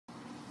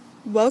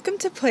Welcome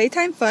to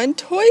Playtime Fun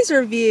Toys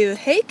Review.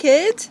 Hey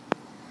kids!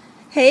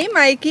 Hey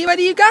Mikey, what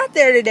do you got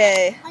there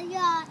today? I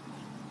got...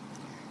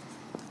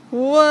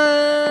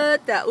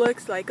 What? That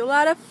looks like a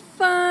lot of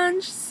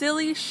fun,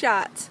 silly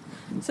shots.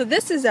 So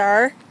this is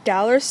our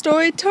dollar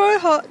store toy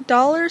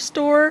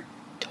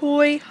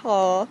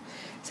haul.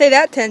 Say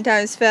that 10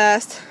 times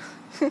fast.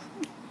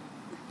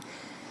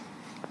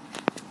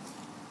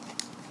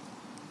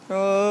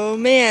 Oh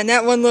man,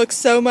 that one looks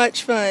so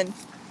much fun.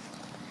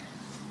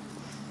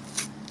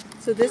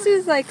 So this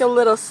is like a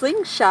little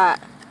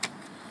slingshot.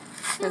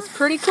 It's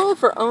pretty cool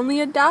for only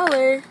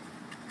 $1.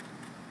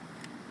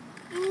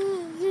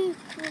 You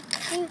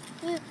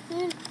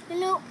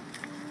know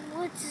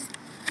what to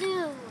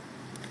do,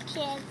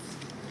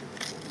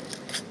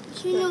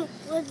 kids. You know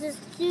what to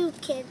do,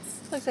 kids.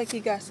 Looks like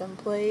you got some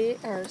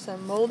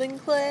some molding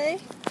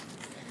clay.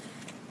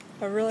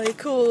 A really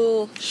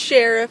cool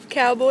sheriff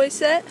cowboy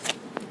set.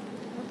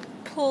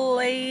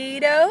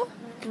 Play-Doh,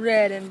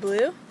 red and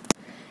blue.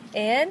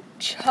 And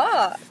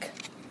chalk.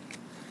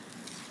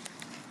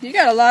 You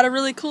got a lot of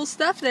really cool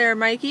stuff there,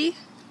 Mikey.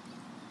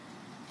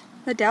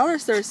 The dollar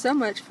store is so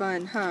much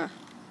fun, huh?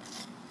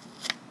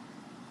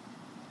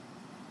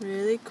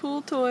 Really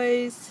cool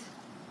toys.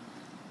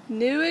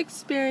 New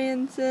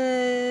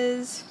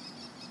experiences.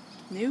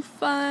 New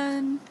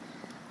fun.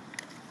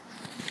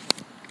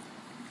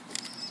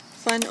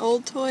 Fun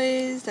old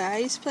toys that I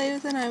used to play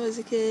with when I was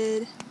a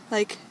kid.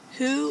 Like,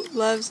 who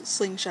loves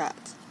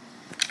slingshots?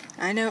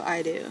 I know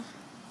I do.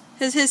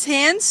 Is his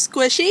hands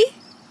squishy?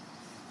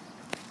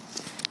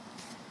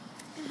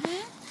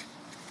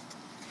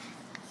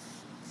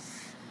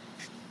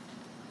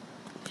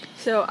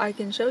 So I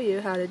can show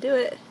you how to do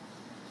it.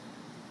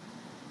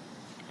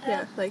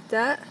 Yeah, like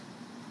that.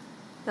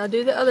 Now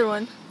do the other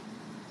one.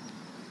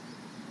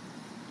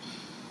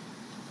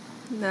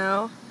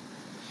 Now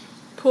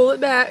pull it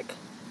back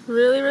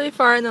really, really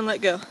far and then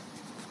let go.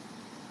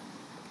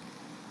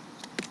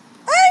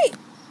 Hey!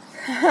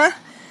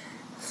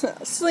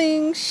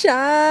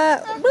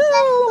 Slingshot. Let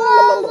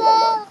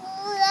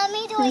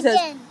me do it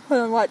again.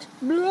 Hold on, watch.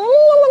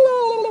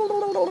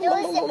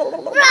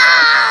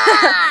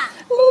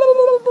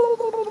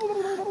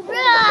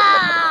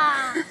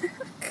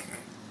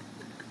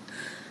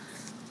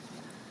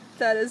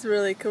 That is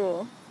really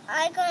cool.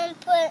 I'm going to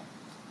put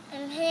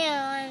an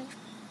hair on.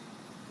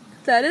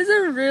 That is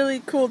a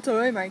really cool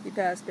toy, Mikey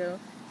Pasco.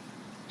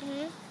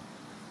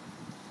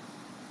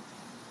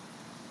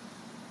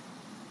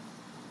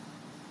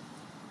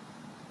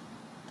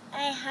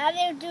 I have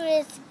to do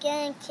this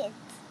again, kids.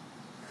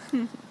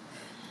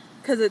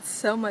 Because it's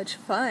so much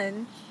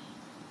fun.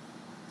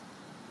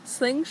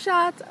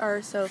 Slingshots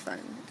are so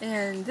fun.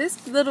 And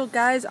this little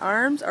guy's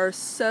arms are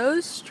so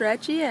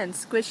stretchy and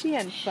squishy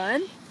and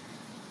fun.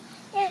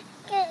 Yeah,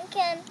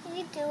 can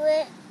you do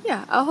it?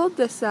 Yeah, I'll hold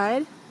this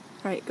side.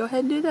 Alright, go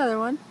ahead and do the other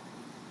one.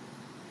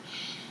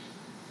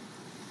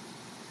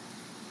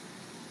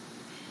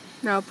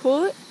 Now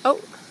pull it.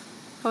 Oh,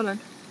 hold on.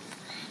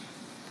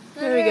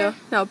 There we go.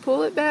 Now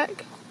pull it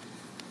back.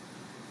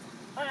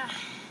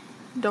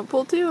 Don't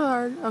pull too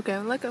hard. Okay,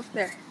 let go.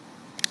 There.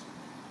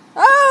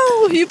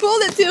 Oh, you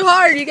pulled it too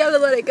hard. You gotta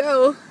let it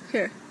go.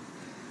 Here.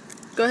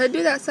 Go ahead and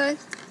do that side.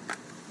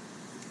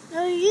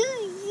 No, you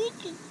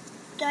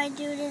I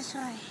do this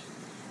way.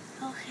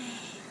 Okay.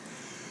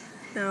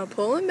 Now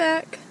pull him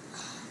back.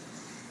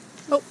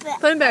 Oh,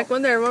 put him back.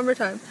 One more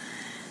time.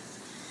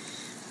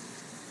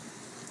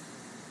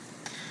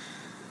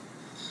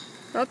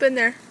 Up in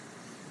there.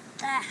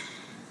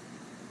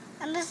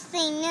 I'm just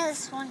saying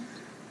this one.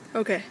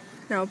 Okay.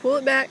 Now pull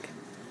it back.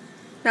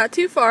 Not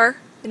too far.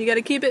 And you got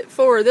to keep it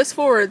forward, this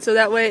forward, so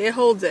that way it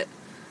holds it.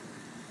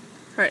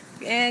 Alright,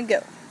 and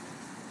go.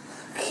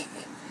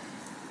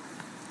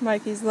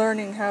 Mikey's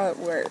learning how it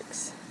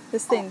works.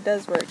 This thing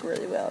does work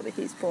really well, but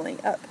he's pulling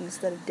up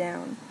instead of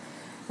down.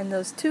 And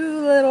those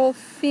two little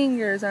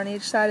fingers on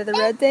each side of the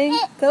red thing,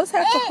 those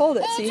have to hold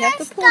it, so you have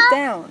to pull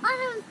down.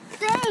 On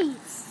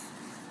face.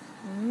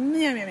 I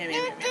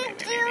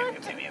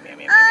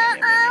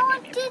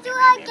want to do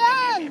it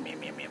again.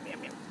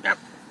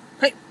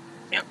 Hey,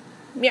 meow,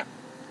 meow.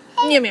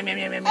 Meow, meow, meow,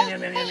 meow, meow, meow,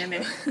 meow, meow,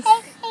 meow.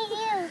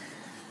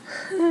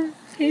 Hey,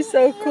 He's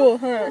so cool,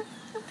 huh? You're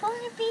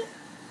supposed to be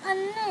on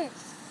this.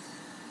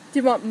 Do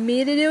you want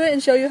me to do it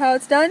and show you how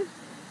it's done?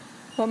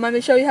 Want Mommy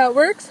to show you how it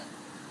works?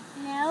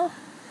 No.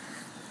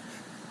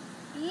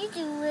 You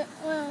do it.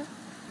 Well,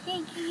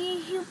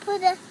 you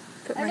put a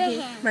Put other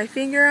hand. my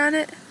finger on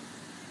it.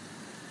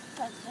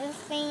 Put this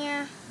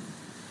finger.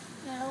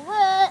 Now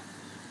what?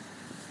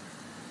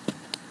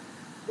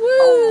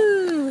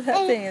 Woo!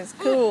 That thing is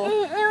cool.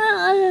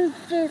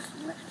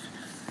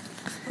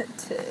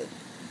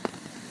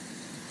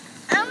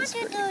 I want to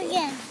do it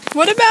again.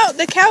 What about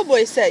the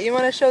cowboy set? You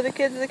want to show the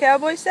kids the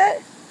cowboy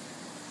set?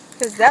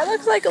 Because that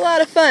looks like a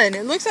lot of fun.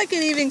 It looks like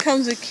it even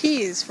comes with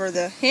keys for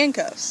the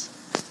handcuffs.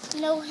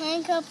 No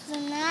handcuffs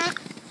in that.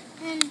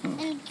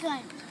 And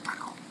gun.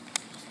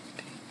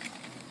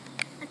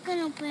 I'm going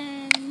to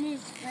open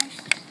this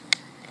first.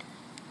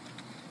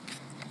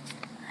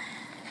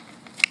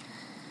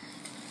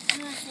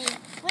 say,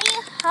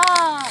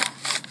 wee-haw.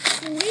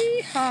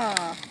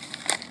 Wee-haw.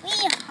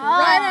 Wee-haw.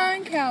 Right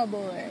on,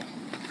 cowboy.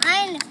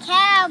 I'm the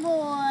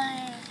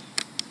cowboy.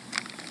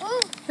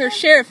 Ooh. There's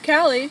Sheriff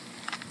Callie.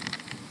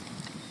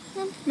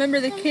 Remember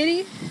the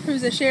kitty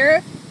who's a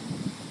sheriff?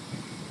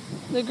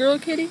 The girl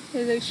kitty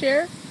is a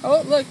sheriff.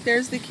 Oh, look,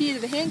 there's the key to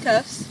the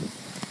handcuffs.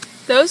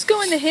 Those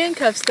go in the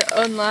handcuffs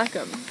to unlock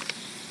them.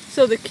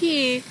 So the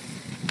key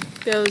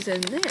goes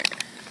in there.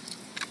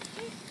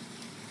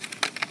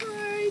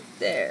 Right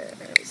there.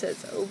 It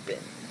says open.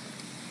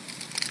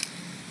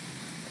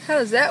 How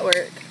does that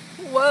work?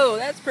 Whoa,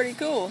 that's pretty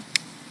cool.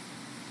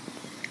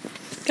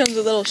 Comes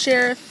with little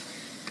sheriff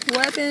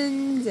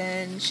weapons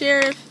and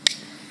sheriff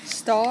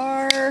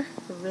star.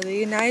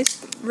 Really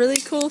nice, really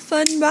cool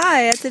fun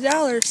buy at the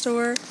dollar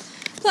store.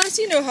 Plus,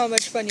 you know how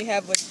much fun you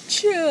have with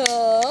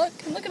Chuck.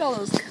 And look at all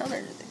those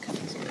colors it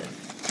comes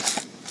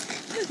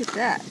with. Look at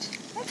that.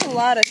 That's a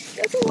lot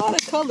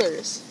of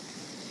colors.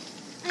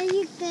 I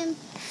use them.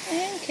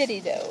 And kitty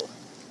dough,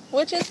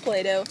 which is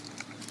Play-Doh.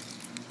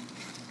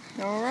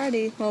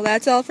 Alrighty, well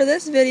that's all for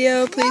this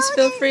video. Please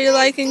feel free to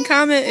like and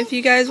comment if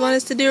you guys want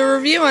us to do a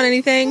review on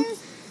anything.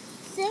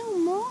 So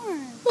more.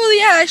 Well,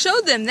 yeah, I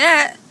showed them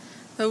that,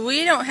 but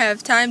we don't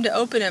have time to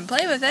open and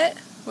play with it.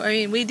 I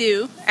mean, we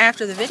do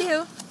after the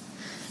video.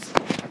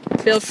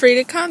 Feel free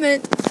to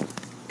comment.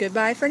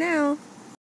 Goodbye for now.